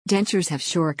Dentures have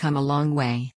sure come a long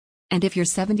way. And if you're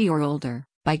 70 or older,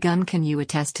 by gum can you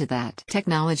attest to that?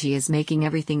 Technology is making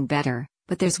everything better,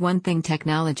 but there's one thing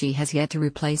technology has yet to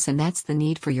replace, and that's the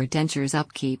need for your denture's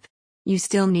upkeep. You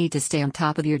still need to stay on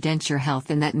top of your denture health,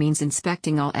 and that means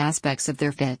inspecting all aspects of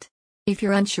their fit. If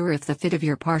you're unsure if the fit of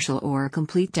your partial or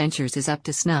complete dentures is up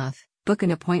to snuff, book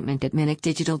an appointment at Minick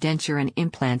Digital Denture and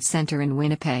Implant Center in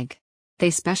Winnipeg. They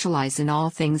specialize in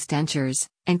all things dentures,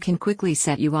 and can quickly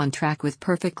set you on track with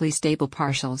perfectly stable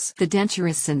partials. The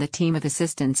denturists and the team of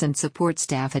assistants and support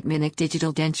staff at Minick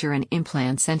Digital Denture and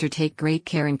Implant Center take great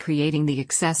care in creating the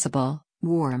accessible,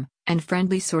 warm, and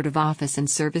friendly sort of office and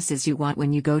services you want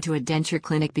when you go to a denture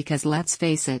clinic, because let's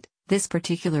face it, this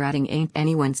particular outing ain't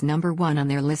anyone's number one on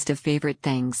their list of favorite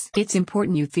things. It's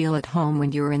important you feel at home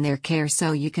when you're in their care,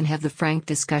 so you can have the frank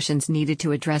discussions needed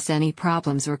to address any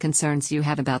problems or concerns you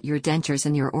have about your dentures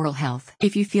and your oral health.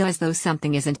 If you feel as though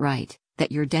something isn't right,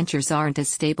 that your dentures aren't as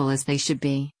stable as they should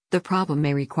be, the problem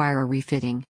may require a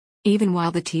refitting. Even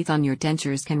while the teeth on your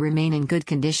dentures can remain in good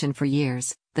condition for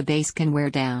years, the base can wear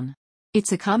down.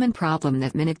 It's a common problem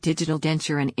that Minick Digital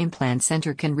Denture and Implant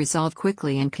Center can resolve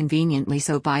quickly and conveniently,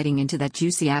 so biting into that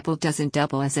juicy apple doesn't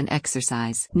double as an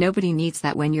exercise. Nobody needs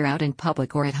that when you're out in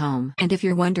public or at home. And if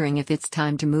you're wondering if it's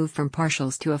time to move from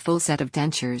partials to a full set of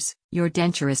dentures, your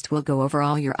denturist will go over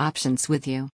all your options with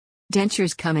you.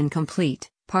 Dentures come in complete,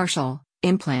 partial,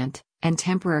 implant, and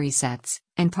temporary sets,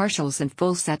 and partials and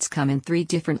full sets come in 3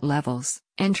 different levels: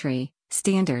 entry,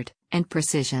 standard, and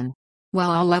precision.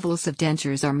 While all levels of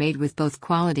dentures are made with both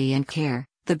quality and care,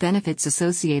 the benefits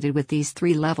associated with these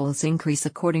 3 levels increase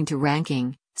according to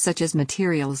ranking, such as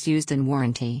materials used and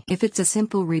warranty. If it's a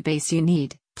simple rebase you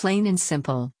need, plain and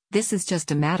simple, this is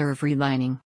just a matter of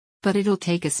relining. But it'll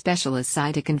take a specialist's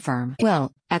eye to confirm.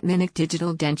 Well, at Minick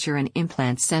Digital Denture and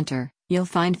Implant Center, you'll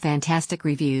find fantastic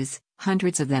reviews,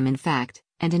 hundreds of them in fact,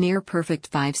 and a near-perfect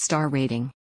 5-star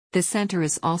rating. The center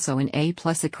is also an A+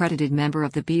 accredited member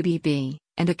of the BBB,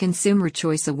 and a Consumer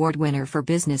Choice Award winner for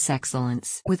business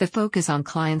excellence. With a focus on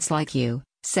clients like you,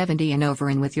 70 and over,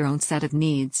 and with your own set of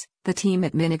needs, the team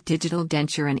at Minick Digital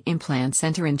Denture and Implant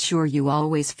Center ensure you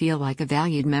always feel like a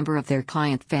valued member of their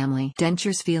client family.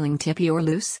 Dentures feeling tippy or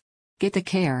loose? Get the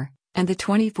care, and the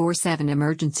 24/7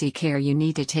 emergency care you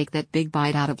need to take that big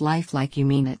bite out of life like you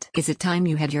mean it. Is it time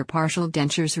you had your partial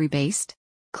dentures rebased?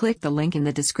 Click the link in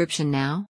the description now.